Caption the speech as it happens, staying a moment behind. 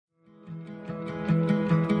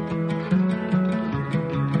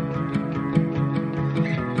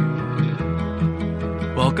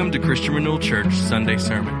Welcome to Christian Renewal Church Sunday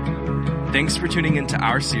Sermon. Thanks for tuning into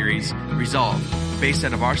our series, Resolve, based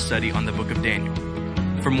out of our study on the book of Daniel.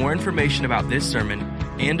 For more information about this sermon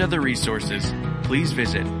and other resources, please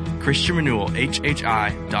visit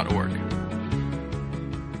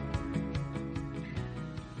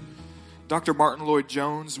christianrenewalhhi.org. Dr. Martin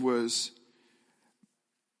Lloyd-Jones was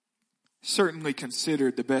certainly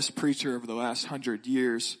considered the best preacher of the last 100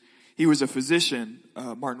 years. He was a physician.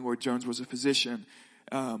 Martin Lloyd-Jones was a physician,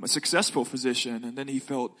 a successful physician, and then he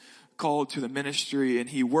felt called to the ministry, and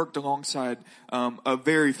he worked alongside a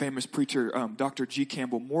very famous preacher, Dr. G.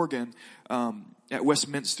 Campbell Morgan, at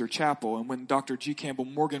Westminster Chapel. And when Dr. G. Campbell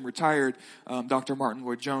Morgan retired, Dr. Martin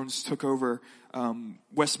Lloyd-Jones took over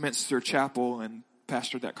Westminster Chapel and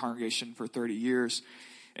pastored that congregation for 30 years.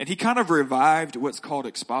 And he kind of revived what's called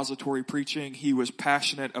expository preaching. He was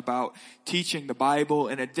passionate about teaching the Bible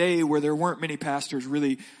in a day where there weren't many pastors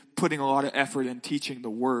really putting a lot of effort in teaching the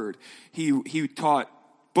Word. He taught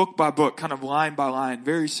book by book, kind of line by line,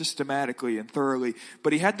 very systematically and thoroughly.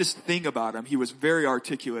 But he had this thing about him. He was very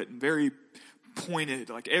articulate and very pointed.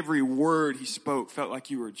 Like every word he spoke felt like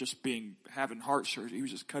you were just having heart surgery. He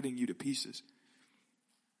was just cutting you to pieces.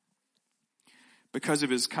 Because of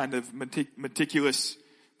his kind of meticulous,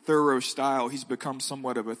 thorough style, he's become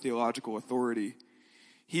somewhat of a theological authority.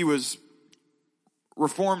 He was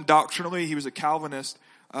Reformed doctrinally. He was a Calvinist.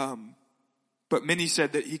 But many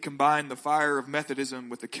said that he combined the fire of Methodism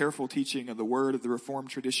with the careful teaching of the word of the Reformed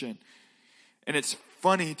tradition. And it's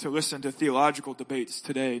funny to listen to theological debates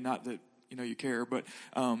today. Not that, you care, but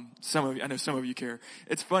I know some of you care.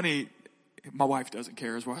 It's funny. My wife doesn't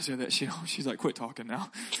care as well. I say that. She's like, quit talking now.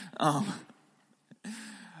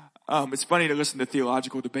 It's funny to listen to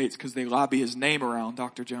theological debates because they lobby his name around,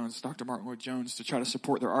 Dr. Martin Lloyd-Jones, to try to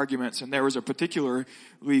support their arguments. And there was a particularly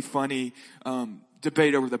funny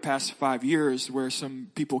debate over the past 5 years where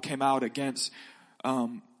some people came out against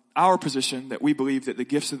our position that we believe that the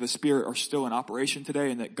gifts of the Spirit are still in operation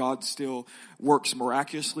today and that God still works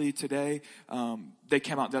miraculously today. They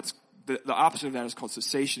came out, that's the opposite of that is called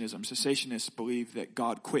cessationism. Cessationists believe that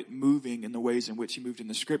God quit moving in the ways in which he moved in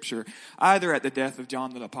the Scripture, either at the death of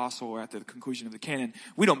John the Apostle or at the conclusion of the canon.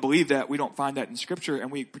 We don't believe that. We don't find that in Scripture,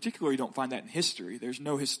 and we particularly don't find that in history. There's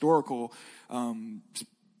no historical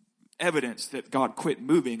evidence that God quit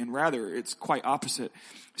moving, and rather it's quite opposite.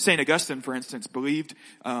 St. Augustine, for instance, believed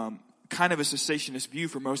kind of a cessationist view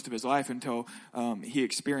for most of his life until he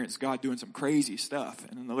experienced God doing some crazy stuff.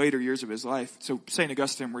 And in the later years of his life, so St.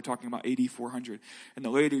 Augustine, we're talking about AD 400. In the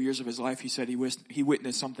later years of his life, he said he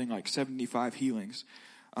witnessed something like 75 healings.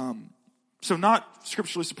 So not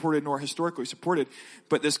scripturally supported nor historically supported,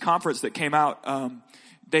 but this conference that came out,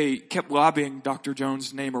 they kept lobbying Dr.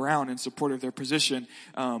 Jones' name around in support of their position.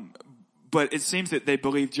 But it seems that they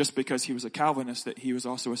believed just because he was a Calvinist that he was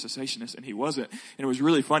also a cessationist, and he wasn't. And it was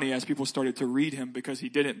really funny as people started to read him because he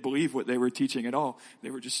didn't believe what they were teaching at all. They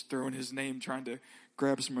were just throwing his name, trying to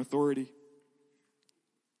grab some authority.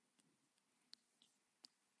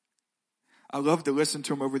 I love to listen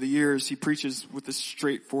to him over the years. He preaches with a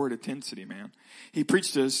straightforward intensity, man. He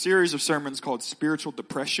preached a series of sermons called Spiritual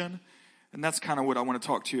Depression. And that's kind of what I want to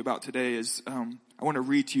talk to you about today is, I want to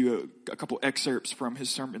read to you a couple excerpts from his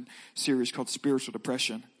sermon series called Spiritual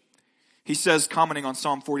Depression. He says, commenting on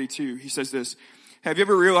Psalm 42, he says this: have you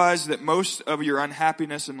ever realized that most of your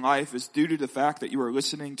unhappiness in life is due to the fact that you are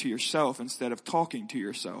listening to yourself instead of talking to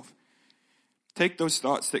yourself? Take those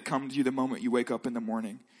thoughts that come to you the moment you wake up in the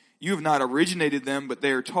morning. You have not originated them, but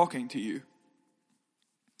they are talking to you.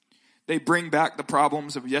 They bring back the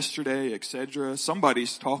problems of yesterday, etc.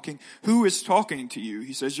 Somebody's talking. Who is talking to you?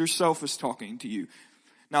 He says, yourself is talking to you.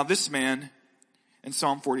 Now this man, in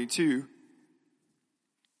Psalm 42,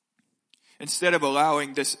 instead of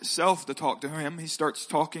allowing this self to talk to him, he starts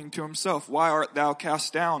talking to himself. Why art thou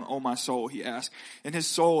cast down, O my soul? He asked. And his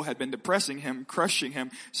soul had been depressing him, crushing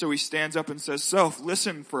him. So he stands up and says, self,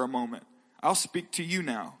 listen for a moment. I'll speak to you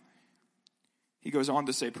now. He goes on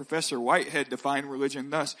to say, Professor Whitehead defined religion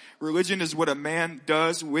thus: religion is what a man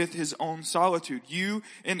does with his own solitude. You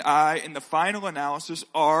and I, in the final analysis,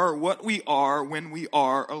 are what we are when we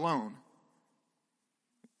are alone.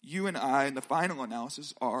 You and I, in the final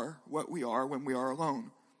analysis, are what we are when we are alone.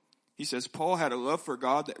 He says, Paul had a love for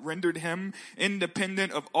God that rendered him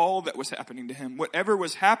independent of all that was happening to him. Whatever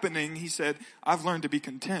was happening, he said, I've learned to be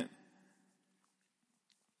content.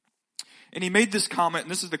 And he made this comment,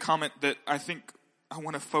 and this is the comment that I think I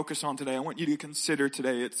want to focus on today. I want you to consider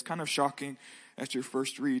today. It's kind of shocking at your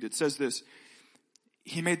first read. It says this.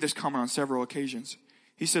 He made this comment on several occasions.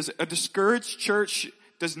 He says, a discouraged church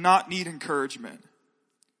does not need encouragement.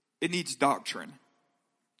 It needs doctrine.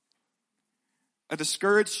 A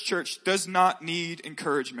discouraged church does not need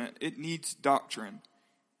encouragement. It needs doctrine.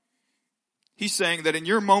 He's saying that in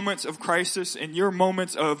your moments of crisis, in your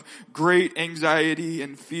moments of great anxiety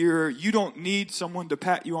and fear, you don't need someone to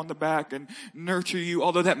pat you on the back and nurture you,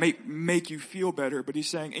 although that may make you feel better. But he's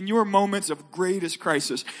saying in your moments of greatest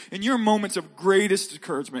crisis, in your moments of greatest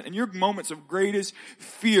discouragement, in your moments of greatest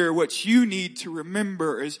fear, what you need to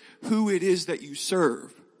remember is who it is that you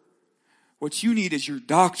serve. What you need is your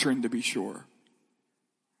doctrine to be sure.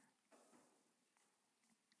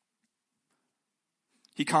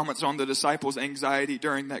 He comments on the disciples' anxiety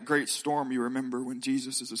during that great storm, you remember, when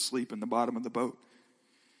Jesus is asleep in the bottom of the boat.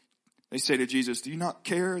 They say to Jesus, "Do you not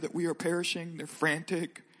care that we are perishing?" They're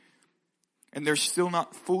frantic. And they're still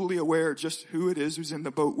not fully aware just who it is who's in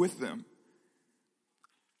the boat with them.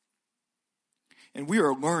 And we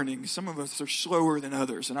are learning, some of us are slower than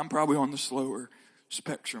others, and I'm probably on the slower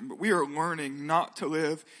spectrum, but we are learning not to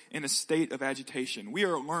live in a state of agitation. We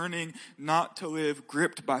are learning not to live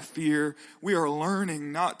gripped by fear. We are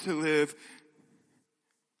learning not to live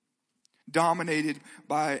dominated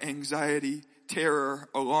by anxiety, terror,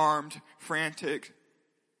 alarmed, frantic,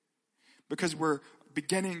 because we're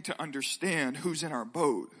beginning to understand who's in our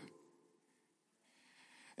boat.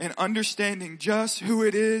 And understanding just who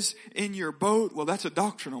it is in your boat, well, that's a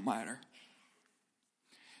doctrinal matter.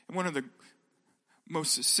 And one of the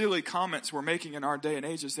most silly comments we're making in our day and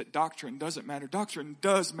age is that doctrine doesn't matter. Doctrine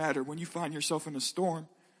does matter when you find yourself in a storm.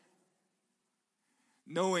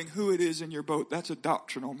 Knowing who it is in your boat, that's a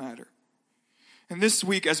doctrinal matter. And this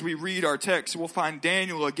week, as we read our text, we'll find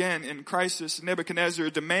Daniel again in crisis, Nebuchadnezzar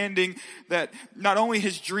demanding that not only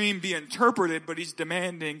his dream be interpreted, but he's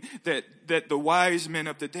demanding that the wise men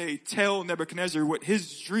of the day tell Nebuchadnezzar what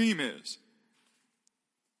his dream is.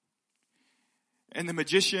 And the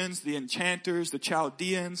magicians, the enchanters, the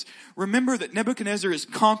Chaldeans, remember that Nebuchadnezzar is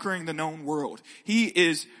conquering the known world. He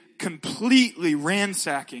is completely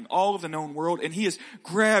ransacking all of the known world, and he is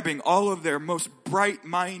grabbing all of their most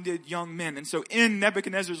bright-minded young men. And so in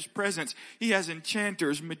Nebuchadnezzar's presence, he has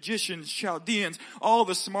enchanters, magicians, Chaldeans, all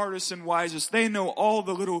the smartest and wisest. They know all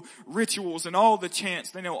the little rituals and all the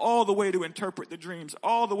chants. They know all the way to interpret the dreams,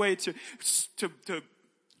 all the way to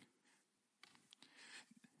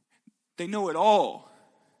they know it all.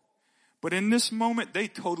 But in this moment, they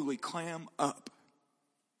totally clam up.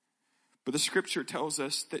 But the scripture tells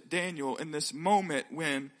us that Daniel, in this moment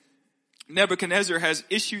when Nebuchadnezzar has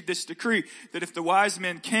issued this decree that if the wise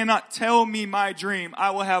men cannot tell me my dream,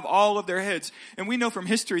 I will have all of their heads. And we know from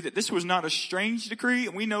history that this was not a strange decree,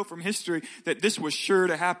 and we know from history that this was sure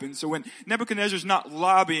to happen. So when Nebuchadnezzar's not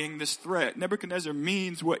lobbying this threat, Nebuchadnezzar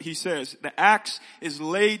means what he says. The axe is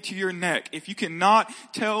laid to your neck. If you cannot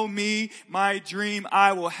tell me my dream,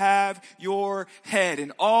 I will have your head.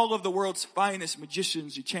 And all of the world's finest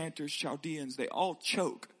magicians, enchanters, Chaldeans, they all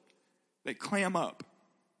choke. They clam up.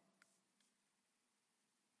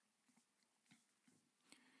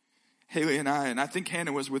 Haley and I think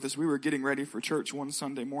Hannah was with us, we were getting ready for church one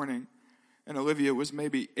Sunday morning, and Olivia was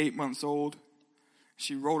maybe 8 months old.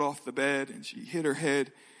 She rolled off the bed, and she hit her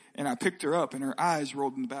head, and I picked her up, and her eyes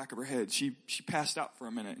rolled in the back of her head. She passed out for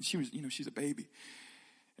a minute, and she was, she's a baby.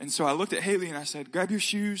 And so I looked at Haley, and I said, grab your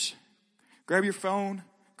shoes, grab your phone,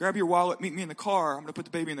 grab your wallet, meet me in the car. I'm going to put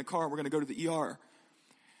the baby in the car, and we're going to go to the ER.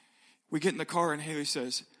 We get in the car, and Haley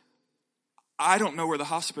says, I don't know where the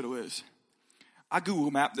hospital is. I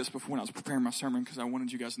Google mapped this before when I was preparing my sermon because I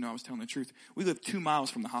wanted you guys to know I was telling the truth. We live 2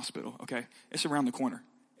 miles from the hospital, okay? It's around the corner.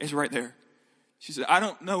 It's right there. She said, I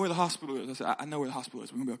don't know where the hospital is. I said, I know where the hospital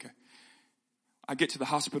is. We're going to be okay. I get to the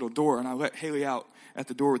hospital door, and I let Haley out at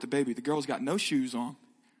the door with the baby. The girl's got no shoes on.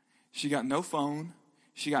 She got no phone.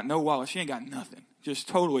 She got no wallet. She ain't got nothing. Just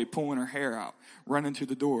totally pulling her hair out, running to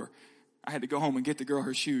the door. I had to go home and get the girl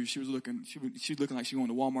her shoes. She was looking like she was going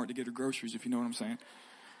to Walmart to get her groceries, if you know what I'm saying.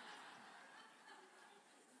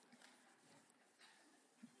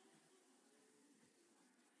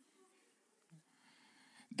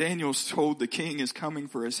 Daniel's told the king is coming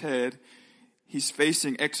for his head. He's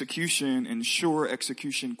facing execution and sure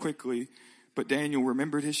execution quickly. But Daniel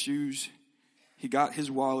remembered his shoes. He got his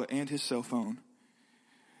wallet and his cell phone.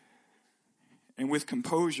 And with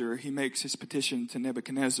composure, he makes his petition to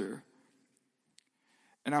Nebuchadnezzar.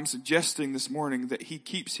 And I'm suggesting this morning that he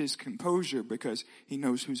keeps his composure because he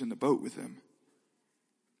knows who's in the boat with him.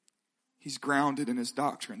 He's grounded in his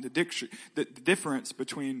doctrine. The difference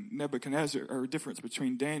between Nebuchadnezzar, or difference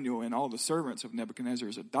between Daniel and all the servants of Nebuchadnezzar,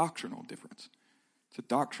 is a doctrinal difference. It's a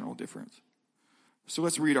doctrinal difference. So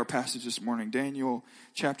let's read our passage this morning. Daniel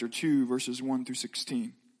chapter 2, verses 1 through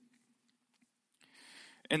 16.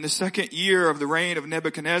 In the 2nd year of the reign of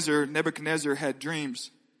Nebuchadnezzar, Nebuchadnezzar had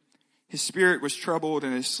dreams. His spirit was troubled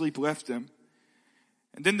and his sleep left him.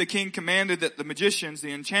 And then the king commanded that the magicians,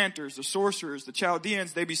 the enchanters, the sorcerers, the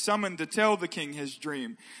Chaldeans, they be summoned to tell the king his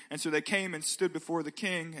dream. And so they came and stood before the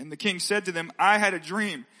king. And the king said to them, I had a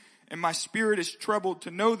dream, and my spirit is troubled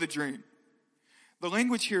to know the dream. The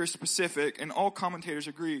language here is specific, and all commentators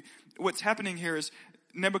agree. What's happening here is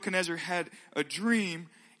Nebuchadnezzar had a dream.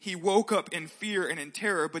 He woke up in fear and in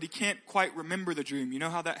terror, but he can't quite remember the dream. You know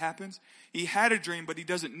how that happens? He had a dream, but he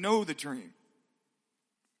doesn't know the dream.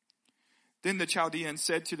 Then the Chaldeans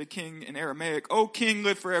said to the king in Aramaic, O king,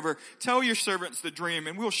 live forever. Tell your servants the dream,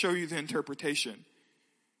 and we'll show you the interpretation.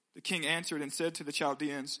 The king answered and said to the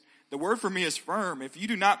Chaldeans, the word for me is firm. If you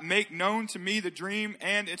do not make known to me the dream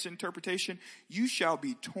and its interpretation, you shall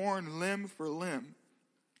be torn limb for limb,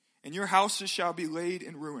 and your houses shall be laid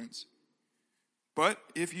in ruins. But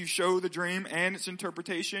if you show the dream and its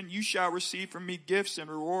interpretation, you shall receive from me gifts and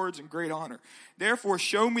rewards and great honor. Therefore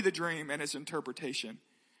show me the dream and its interpretation.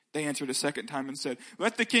 They answered a second time and said,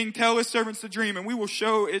 let the king tell his servants the dream, and we will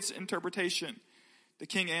show its interpretation. The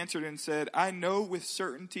king answered and said, I know with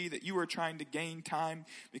certainty that you are trying to gain time,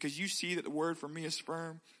 because you see that the word for me is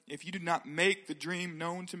firm. If you do not make the dream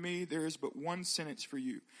known to me, there is but one sentence for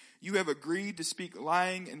you. You have agreed to speak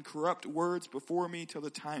lying and corrupt words before me till the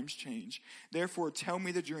times change. Therefore tell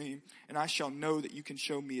me the dream, and I shall know that you can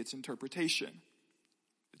show me its interpretation.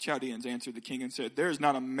 The Chaldeans answered the king and said, there is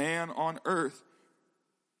not a man on earth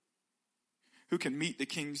who can meet the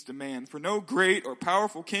king's demand. For no great or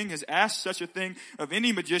powerful king has asked such a thing of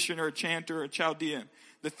any magician or enchanter or Chaldean.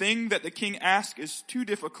 The thing that the king asks is too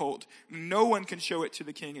difficult. No one can show it to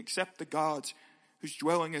the king except the gods, whose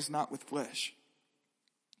dwelling is not with flesh.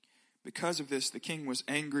 Because of this, the king was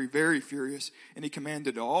angry, very furious, and he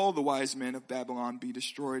commanded all the wise men of Babylon be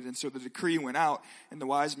destroyed. And so the decree went out, and the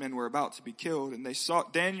wise men were about to be killed. And they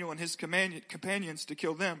sought Daniel and his companions to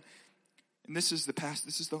kill them. And this is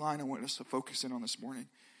the line I want us to focus in on this morning.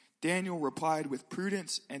 Daniel replied with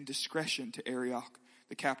prudence and discretion to Arioch,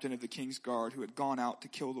 the captain of the king's guard, who had gone out to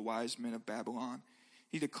kill the wise men of Babylon.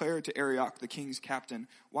 He declared to Arioch, the king's captain,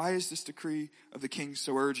 why is this decree of the king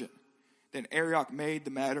so urgent? Then Arioch made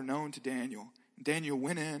the matter known to Daniel. Daniel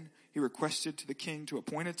went in. He requested to the king to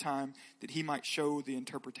appoint a time that he might show the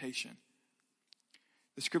interpretation.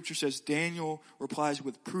 The scripture says Daniel replies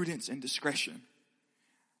with prudence and discretion.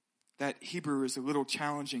 That Hebrew is a little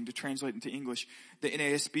challenging to translate into English. The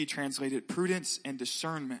NASB translated prudence and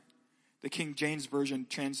discernment. The King James Version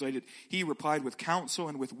translated, he replied with counsel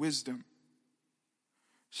and with wisdom.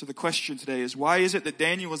 So the question today is, why is it that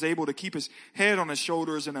Daniel is able to keep his head on his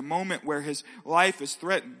shoulders in a moment where his life is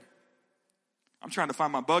threatened? I'm trying to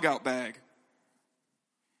find my bug out bag.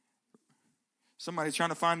 Somebody's trying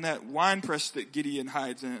to find that wine press that Gideon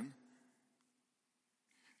hides in.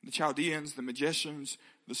 The Chaldeans, the magicians,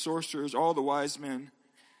 the sorcerers, all the wise men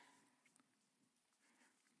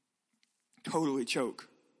totally choke,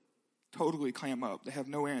 totally clam up. They have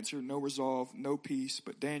no answer, no resolve, no peace.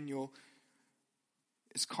 But Daniel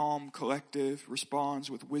is calm, collective, responds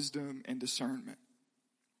with wisdom and discernment.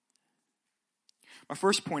 My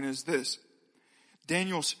first point is this.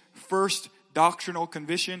 Daniel's first doctrinal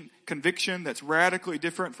conviction that's radically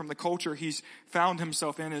different from the culture he's found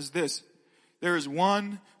himself in is this. There is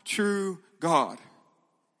one true God.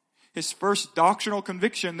 His first doctrinal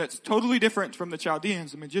conviction that's totally different from the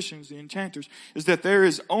Chaldeans, the magicians, the enchanters, is that there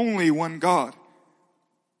is only one God.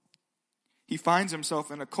 He finds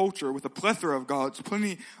himself in a culture with a plethora of gods,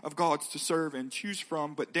 plenty of gods to serve and choose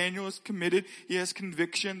from, but Daniel is committed. He has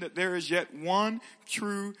conviction that there is yet one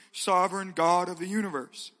true sovereign God of the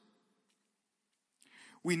universe.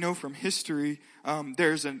 We know from history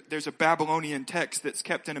there's a Babylonian text that's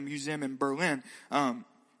kept in a museum in Berlin. I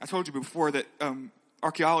told you before that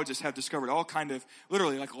archaeologists have discovered all kind of,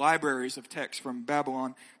 literally like libraries of texts from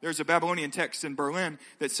Babylon. There's a Babylonian text in Berlin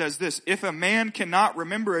that says this: if a man cannot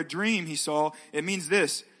remember a dream he saw, it means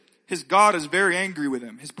this: his God is very angry with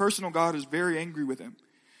him. His personal God is very angry with him.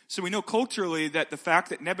 So we know culturally that the fact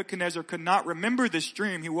that Nebuchadnezzar could not remember this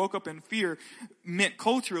dream, he woke up in fear, meant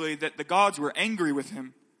culturally that the gods were angry with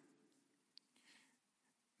him.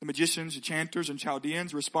 The magicians, enchanters, and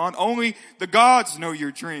Chaldeans respond, only the gods know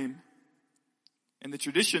your dream. And the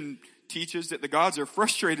tradition teaches that the gods are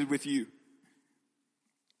frustrated with you.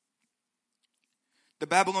 The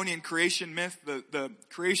Babylonian creation myth, the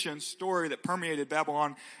creation story that permeated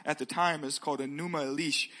Babylon at the time is called Enuma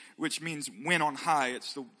Elish, which means when on high.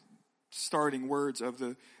 It's the starting words of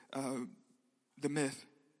the myth.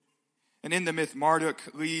 And in the myth, Marduk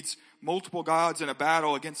leads multiple gods in a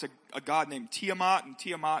battle against a god named Tiamat. And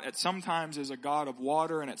Tiamat at sometimes is a god of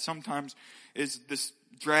water and at sometimes is this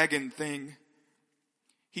dragon thing.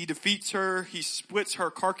 He defeats her. He splits her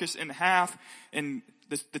carcass in half. And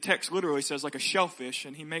the text literally says like a shellfish.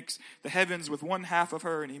 And he makes the heavens with one half of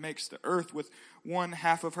her. And he makes the earth with one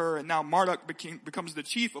half of her. And now Marduk becomes the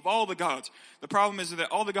chief of all the gods. The problem is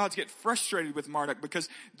that all the gods get frustrated with Marduk because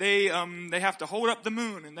they have to hold up the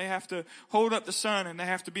moon. And they have to hold up the sun. And they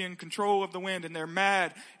have to be in control of the wind. And they're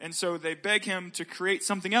mad. And so they beg him to create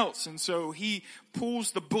something else. And so he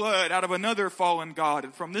pulls the blood out of another fallen god.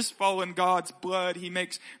 And from this fallen god's blood, he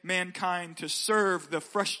makes mankind to serve the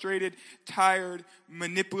frustrated, tired,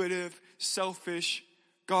 manipulative, selfish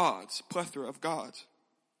gods, plethora of gods.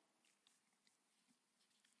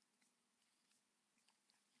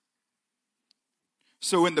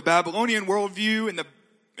 So in the Babylonian worldview, in the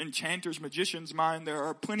enchanter's, magician's mind, there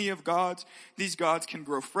are plenty of gods. These gods can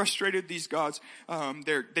grow frustrated. These gods,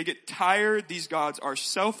 they get tired. These gods are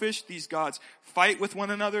selfish. These gods fight with one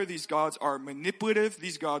another. These gods are manipulative.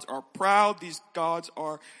 These gods are proud. These gods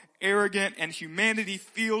are arrogant. And humanity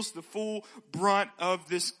feels the full brunt of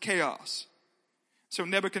this chaos. So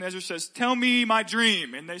Nebuchadnezzar says, tell me my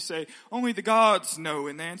dream. And they say, only the gods know.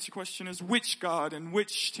 And the answer question is, which god and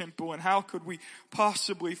which temple and how could we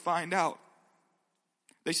possibly find out?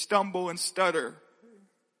 They stumble and stutter.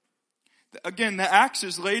 Again, the axe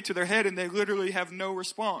is laid to their head and they literally have no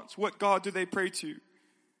response. What god do they pray to?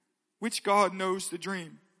 Which god knows the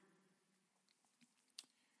dream?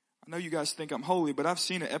 I know you guys think I'm holy, but I've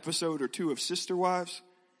seen an episode or two of Sister Wives.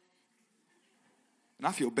 And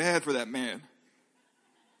I feel bad for that man.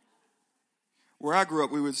 Where I grew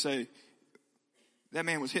up, we would say, that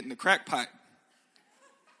man was hitting the crack pipe.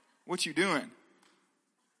 What you doing?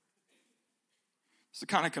 It's the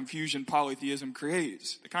kind of confusion polytheism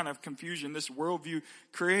creates. The kind of confusion this worldview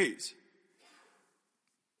creates.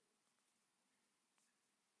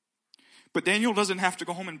 But Daniel doesn't have to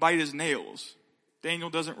go home and bite his nails. Daniel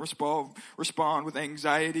doesn't respond with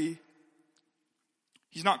anxiety.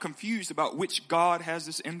 He's not confused about which God has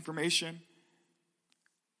this information.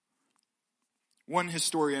 One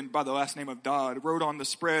historian by the last name of Dodd wrote on the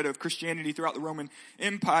spread of Christianity throughout the Roman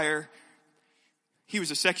Empire. He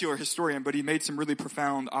was a secular historian, but he made some really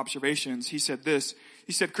profound observations. He said this.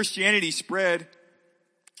 He said, Christianity spread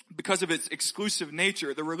because of its exclusive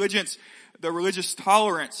nature. The religious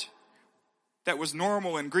tolerance that was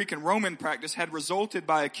normal in Greek and Roman practice had resulted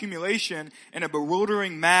by accumulation in a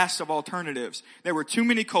bewildering mass of alternatives. There were too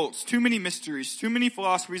many cults, too many mysteries, too many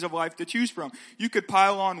philosophies of life to choose from. You could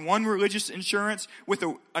pile on one religious insurance with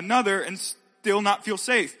another and still not feel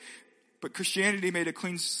safe. But Christianity made a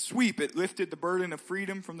clean sweep. It lifted the burden of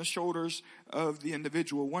freedom from the shoulders of the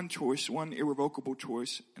individual. One choice, one irrevocable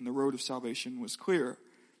choice, and the road of salvation was clear.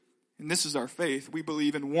 And this is our faith. We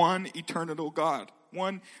believe in one eternal God.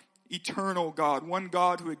 One eternal God. One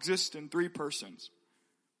God who exists in three persons.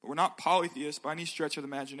 But we're not polytheists by any stretch of the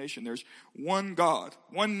imagination. There's one God,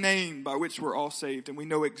 one name by which we're all saved, and we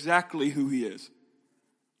know exactly who he is.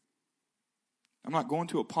 I'm not going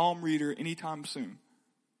to a palm reader anytime soon.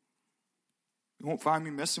 You won't find me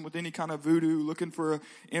messing with any kind of voodoo, looking for an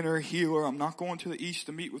inner healer. I'm not going to the east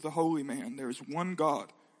to meet with a holy man. There is one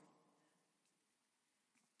God.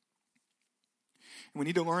 And we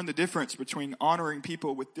need to learn the difference between honoring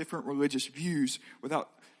people with different religious views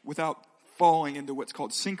without falling into what's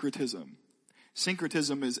called syncretism.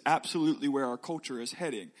 Syncretism is absolutely where our culture is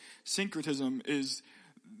heading. Syncretism is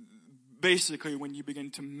basically when you begin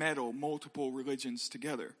to meddle multiple religions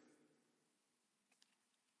together.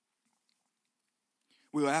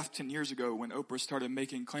 We laughed 10 years ago when Oprah started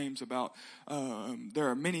making claims about there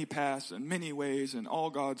are many paths and many ways and all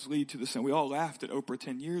gods lead to the same. We all laughed at Oprah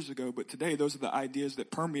 10 years ago, but today those are the ideas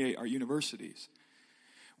that permeate our universities.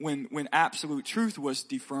 When absolute truth was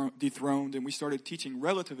dethroned and we started teaching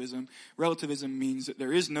relativism, relativism means that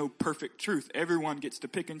there is no perfect truth. Everyone gets to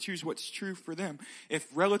pick and choose what's true for them. If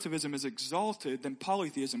relativism is exalted, then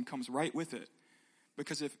polytheism comes right with it.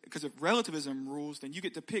 Because if relativism rules, then you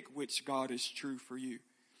get to pick which God is true for you.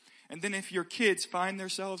 And then if your kids find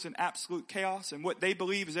themselves in absolute chaos and what they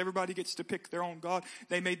believe is everybody gets to pick their own God,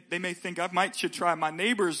 they may think should try my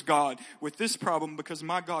neighbor's God with this problem because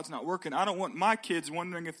my God's not working. I don't want my kids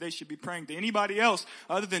wondering if they should be praying to anybody else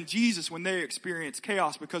other than Jesus when they experience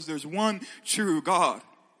chaos, because there's one true God.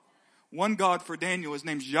 One God for Daniel. His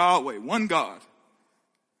name's Yahweh. One God.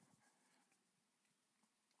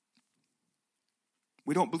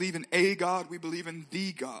 We don't believe in a God, we believe in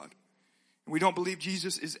the God. And we don't believe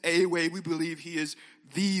Jesus is a way, we believe he is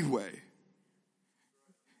the way.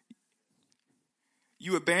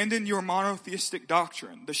 You abandon your monotheistic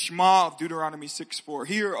doctrine, the Shema of Deuteronomy 6:4.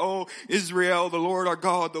 Hear, O Israel, the Lord our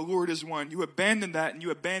God, the Lord is one. You abandon that and you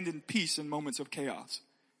abandon peace in moments of chaos.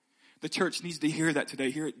 The church needs to hear that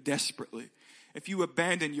today, hear it desperately. If you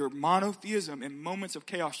abandon your monotheism in moments of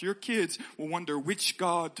chaos, your kids will wonder which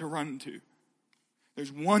God to run to.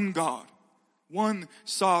 There's one God, one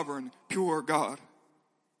sovereign, pure God.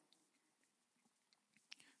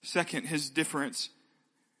 Second, his difference,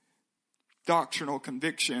 doctrinal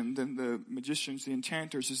conviction than the magicians, the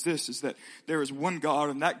enchanters, is that there is one God,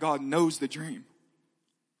 and that God knows the dream.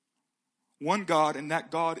 One God, and that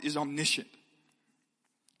God is omniscient.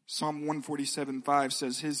 Psalm 147:5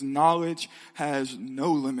 says, his knowledge has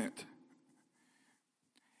no limit.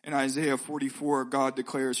 In Isaiah 44, God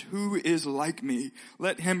declares, who is like me?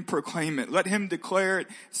 Let him proclaim it. Let him declare it,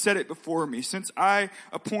 set it before me. Since I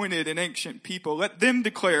appointed an ancient people, let them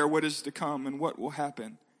declare what is to come and what will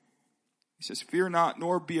happen. He says, fear not,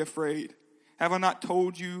 nor be afraid. Have I not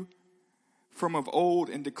told you from of old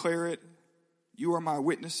and declare it? You are my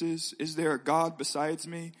witnesses. Is there a God besides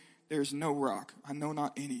me? There is no rock. I know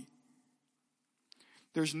not any.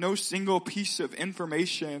 There's no single piece of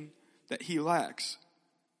information that he lacks.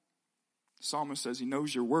 The psalmist says he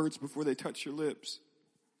knows your words before they touch your lips.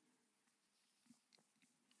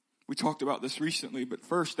 We talked about this recently, but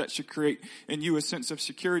first that should create in you a sense of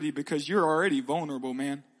security because you're already vulnerable,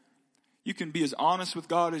 man. You can be as honest with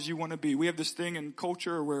God as you want to be. We have this thing in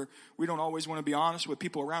culture where we don't always want to be honest with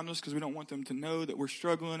people around us because we don't want them to know that we're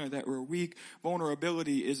struggling or that we're weak.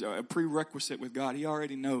 Vulnerability is a prerequisite with God. He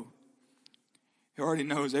already knows. He already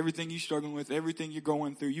knows everything you're struggling with, everything you're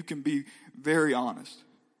going through. You can be very honest.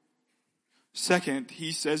 Second,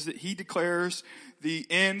 he says that he declares the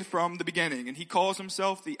end from the beginning. And he calls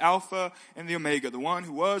himself the Alpha and the Omega, the one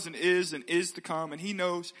who was and is to come. And he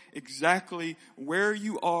knows exactly where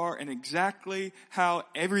you are and exactly how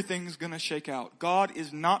everything's going to shake out. God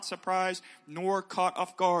is not surprised nor caught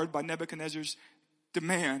off guard by Nebuchadnezzar's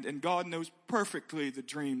demand, and God knows perfectly the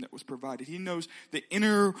dream that was provided. He knows the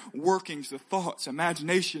inner workings, the thoughts,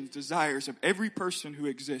 imaginations, desires of every person who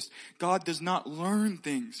exists. God does not learn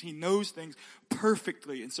things. He knows things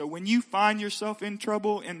perfectly. And so when you find yourself in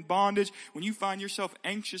trouble, in bondage, when you find yourself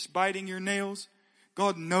anxious, biting your nails,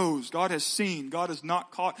 God knows. God has seen. God is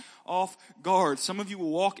not caught off guard. Some of you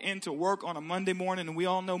will walk into work on a Monday morning, and we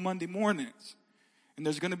all know Monday mornings. And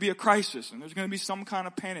there's going to be a crisis, and there's going to be some kind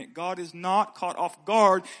of panic. God is not caught off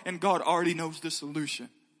guard, and God already knows the solution.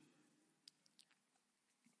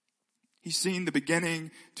 He's seen the beginning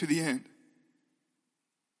to the end.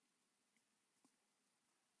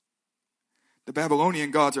 The Babylonian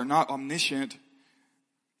gods are not omniscient.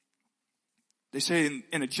 They say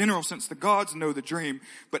in a general sense, the gods know the dream,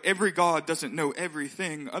 but every god doesn't know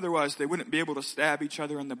everything. Otherwise, they wouldn't be able to stab each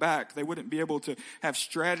other in the back. They wouldn't be able to have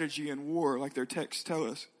strategy in war like their texts tell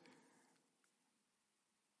us.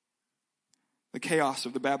 The chaos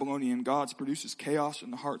of the Babylonian gods produces chaos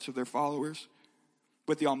in the hearts of their followers.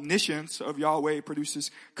 But the omniscience of Yahweh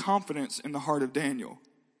produces confidence in the heart of Daniel.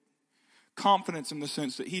 Confidence in the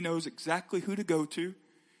sense that he knows exactly who to go to.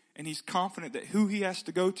 And he's confident that who he has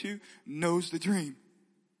to go to knows the dream.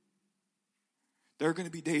 There are going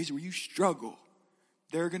to be days where you struggle.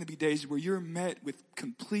 There are going to be days where you're met with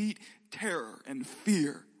complete terror and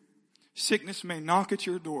fear. Sickness may knock at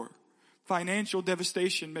your door. Financial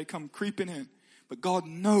devastation may come creeping in. But God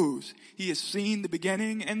knows. He has seen the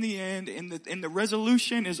beginning and the end, and the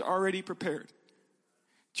resolution is already prepared.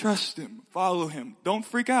 Trust him. Follow him. Don't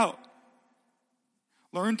freak out.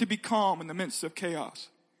 Learn to be calm in the midst of chaos.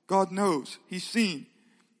 God knows. He's seen.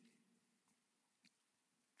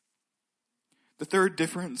 The third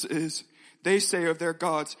difference is they say of their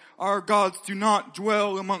gods, our gods do not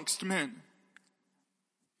dwell amongst men.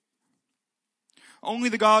 Only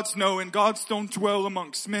the gods know, and gods don't dwell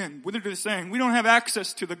amongst men. What are they saying? We don't have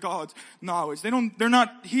access to the gods' knowledge. They're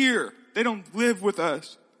not here. They don't live with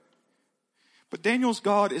us. But Daniel's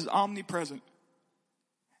God is omnipresent.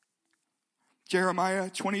 Jeremiah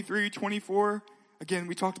 23:24. Again,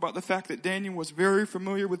 we talked about the fact that Daniel was very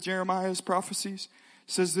familiar with Jeremiah's prophecies.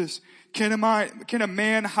 It says this, can a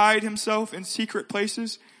man hide himself in secret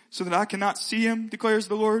places so that I cannot see him, declares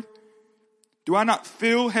the Lord? Do I not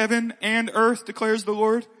fill heaven and earth, declares the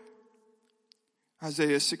Lord?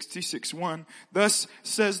 Isaiah 66:1. Thus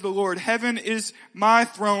says the Lord, heaven is my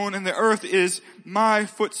throne and the earth is my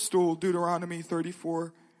footstool. Deuteronomy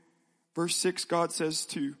 34. Verse 6, God says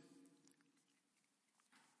too.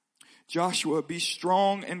 Joshua, be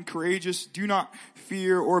strong and courageous. Do not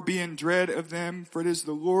fear or be in dread of them, for it is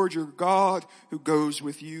the Lord your God who goes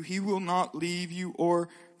with you. He will not leave you or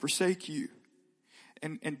forsake you.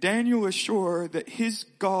 And Daniel is sure that his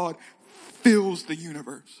God fills the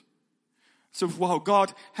universe. So while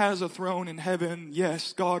God has a throne in heaven,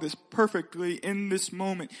 yes, God is perfectly in this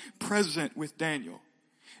moment present with Daniel.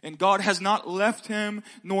 And God has not left him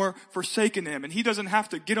nor forsaken him. And he doesn't have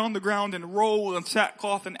to get on the ground and roll in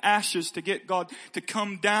sackcloth and ashes to get God to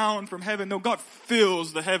come down from heaven. No, God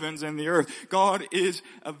fills the heavens and the earth. God is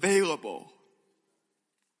available.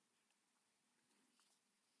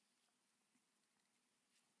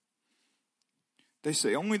 They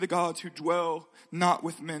say only the gods who dwell not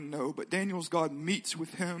with men know, but Daniel's God meets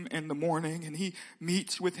with him in the morning, and he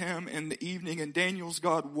meets with him in the evening, and Daniel's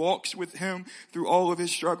God walks with him through all of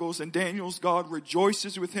his struggles, and Daniel's God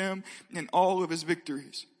rejoices with him in all of his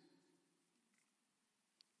victories.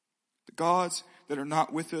 The gods that are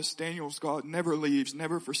not with us, Daniel's God never leaves,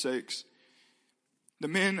 never forsakes. The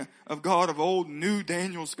men of God of old knew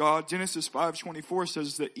Daniel's God. Genesis 5:24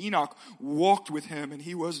 says that Enoch walked with him and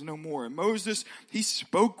he was no more. And Moses, he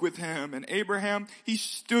spoke with him. And Abraham, he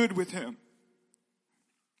stood with him.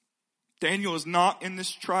 Daniel is not in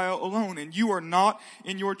this trial alone, and you are not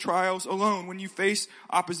in your trials alone. When you face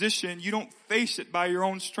opposition, you don't face it by your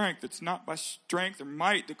own strength. It's not by strength or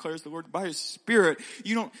might, declares the Lord, by his Spirit.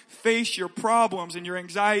 You don't face your problems and your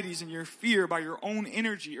anxieties and your fear by your own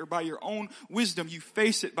energy or by your own wisdom. You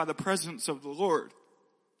face it by the presence of the Lord.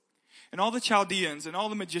 And all the Chaldeans and all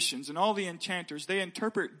the magicians and all the enchanters, they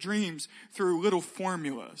interpret dreams through little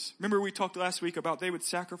formulas. Remember we talked last week about they would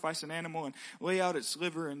sacrifice an animal and lay out its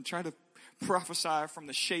liver and try to prophesy from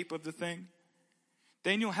the shape of the thing.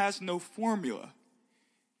 Daniel has no formula.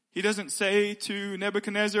 He doesn't say to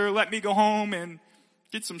Nebuchadnezzar, let me go home and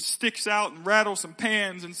get some sticks out and rattle some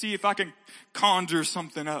pans and see if I can conjure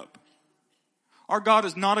something up. Our God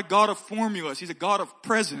is not a God of formulas. He's a God of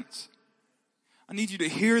presence. I need you to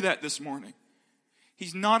hear that this morning.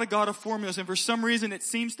 He's not a God of formulas, and for some reason it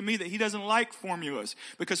seems to me that he doesn't like formulas,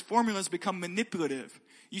 because formulas become manipulative.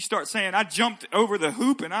 You start saying, I jumped over the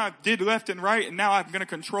hoop and I did left and right, and now I'm going to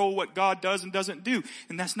control what God does and doesn't do.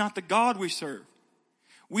 And that's not the God we serve.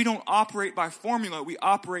 We don't operate by formula, we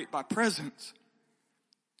operate by presence.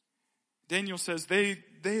 Daniel says they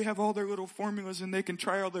have all their little formulas and they can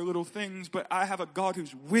try all their little things, but I have a God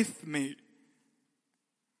who's with me.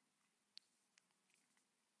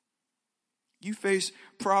 You face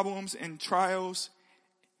problems and trials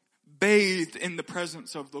bathed in the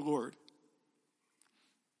presence of the Lord.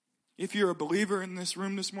 If you're a believer in this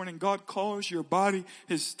room this morning, God calls your body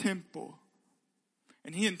his temple.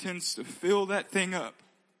 And he intends to fill that thing up.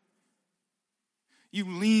 You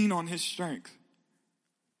lean on his strength.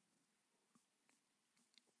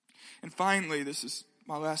 And finally, this is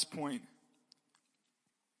my last point.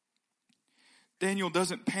 Daniel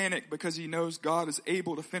doesn't panic because he knows God is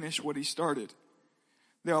able to finish what he started.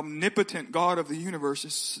 The omnipotent God of the universe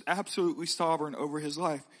is absolutely sovereign over his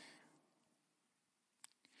life.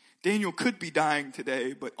 Daniel could be dying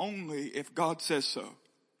today, but only if God says so.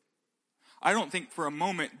 I don't think for a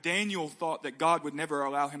moment Daniel thought that God would never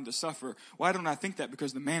allow him to suffer. Why don't I think that?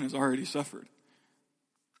 Because the man has already suffered.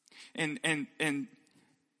 And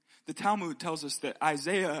the Talmud tells us that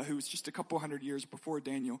Isaiah, who was just a couple hundred years before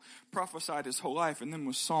Daniel, prophesied his whole life and then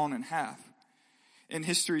was sawn in half. And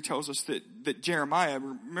history tells us that Jeremiah,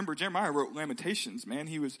 remember Jeremiah wrote Lamentations, man.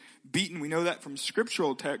 He was beaten. We know that from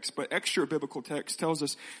scriptural text, but extra biblical text tells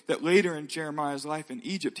us that later in Jeremiah's life in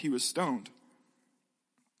Egypt, he was stoned.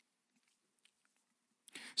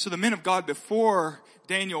 So the men of God before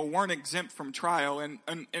Daniel weren't exempt from trial, and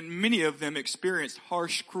many of them experienced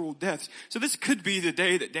harsh, cruel deaths. So this could be the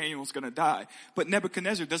day that Daniel's going to die. But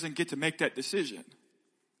Nebuchadnezzar doesn't get to make that decision.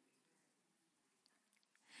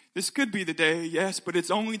 This could be the day, yes, but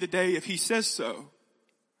it's only the day if he says so.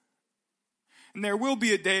 And there will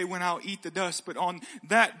be a day when I'll eat the dust, but on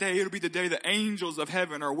that day, it'll be the day the angels of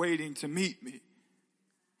heaven are waiting to meet me.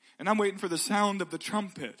 And I'm waiting for the sound of the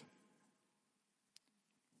trumpet.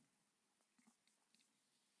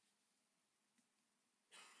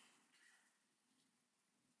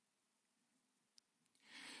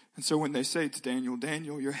 And so when they say to Daniel,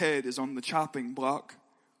 Daniel, your head is on the chopping block,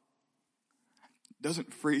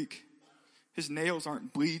 doesn't freak. His nails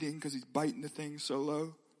aren't bleeding because he's biting the thing so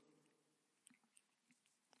low.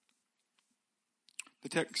 The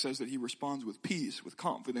text says that he responds with peace, with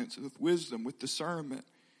confidence, with wisdom, with discernment.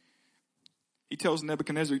 He tells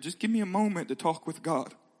Nebuchadnezzar, just give me a moment to talk with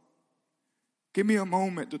God. Give me a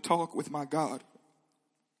moment to talk with my God.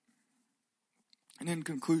 And in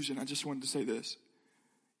conclusion, I just wanted to say this.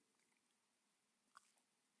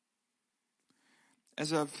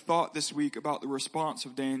 As I've thought this week about the response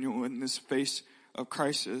of Daniel in this face of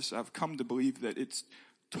crisis, I've come to believe that it's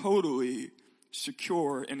totally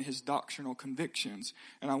secure in his doctrinal convictions.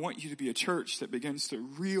 And I want you to be a church that begins to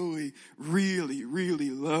really, really, really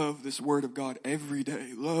love this Word of God every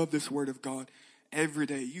day. Love this Word of God every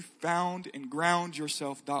day. You found and ground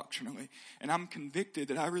yourself doctrinally. And I'm convicted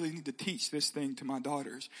that I really need to teach this thing to my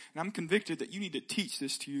daughters. And I'm convicted that you need to teach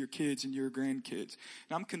this to your kids and your grandkids.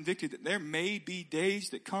 And I'm convicted that there may be days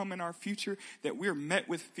that come in our future that we're met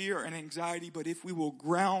with fear and anxiety, but if we will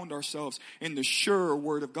ground ourselves in the sure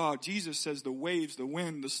word of God, Jesus says the waves, the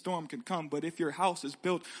wind, the storm can come, but if your house is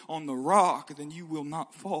built on the rock, then you will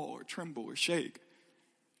not fall or tremble or shake.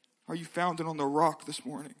 Are you founded on the rock this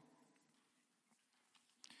morning?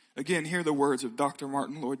 Again, hear the words of Dr.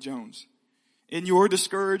 Martin Lloyd-Jones. In your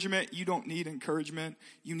discouragement, you don't need encouragement.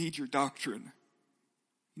 You need your doctrine.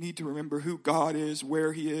 You need to remember who God is,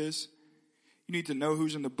 where he is. You need to know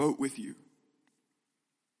who's in the boat with you.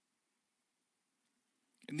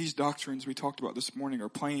 And these doctrines we talked about this morning are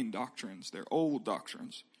plain doctrines. They're old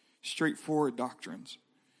doctrines, straightforward doctrines.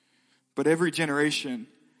 But every generation,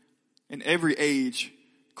 in every age,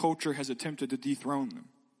 culture has attempted to dethrone them.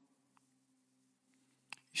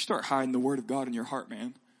 You start hiding the word of God in your heart,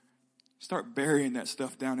 man. Start burying that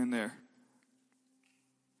stuff down in there.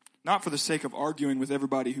 Not for the sake of arguing with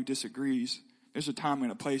everybody who disagrees. There's a time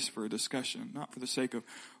and a place for a discussion. Not for the sake of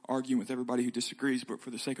arguing with everybody who disagrees, but for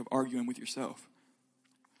the sake of arguing with yourself.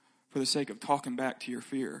 For the sake of talking back to your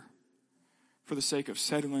fear. For the sake of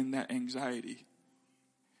settling that anxiety.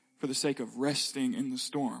 For the sake of resting in the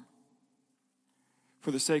storm.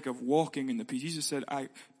 For the sake of walking in the peace. Jesus said,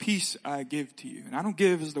 peace I give to you. And I don't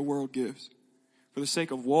give as the world gives. For the sake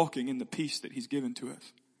of walking in the peace that he's given to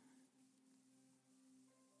us.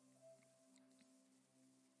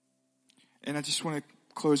 And I just want to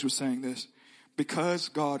close with saying this. Because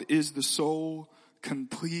God is the sole,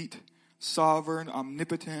 complete, sovereign,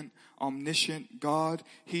 omnipotent, omniscient God,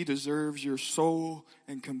 he deserves your soul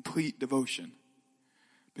and complete devotion.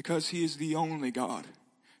 Because he is the only God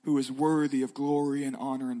who is worthy of glory and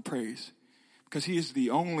honor and praise. Because he is the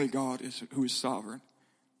only God who is sovereign.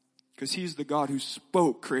 Because he is the God who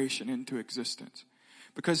spoke creation into existence.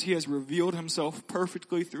 Because he has revealed himself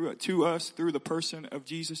perfectly to us through the person of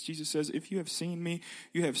Jesus. Jesus says, if you have seen me,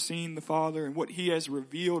 you have seen the Father. And what he has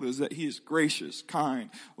revealed is that he is gracious, kind,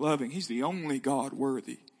 loving. He's the only God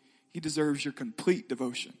worthy. He deserves your complete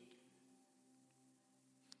devotion.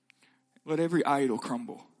 Let every idol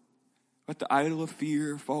crumble. Let the idol of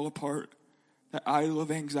fear fall apart. That idol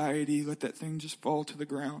of anxiety, let that thing just fall to the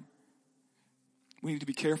ground. We need to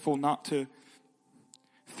be careful not to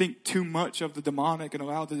think too much of the demonic and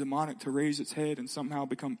allow the demonic to raise its head and somehow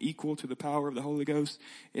become equal to the power of the Holy Ghost.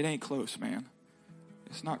 It ain't close, man.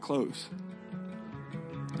 It's not close.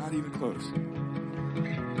 Not even close.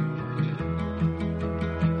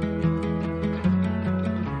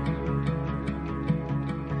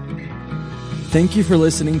 Thank you for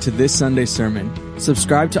listening to this Sunday sermon.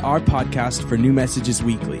 Subscribe to our podcast for new messages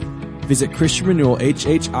weekly. Visit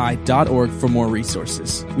ChristianRenewalHHI.org for more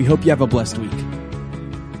resources. We hope you have a blessed week.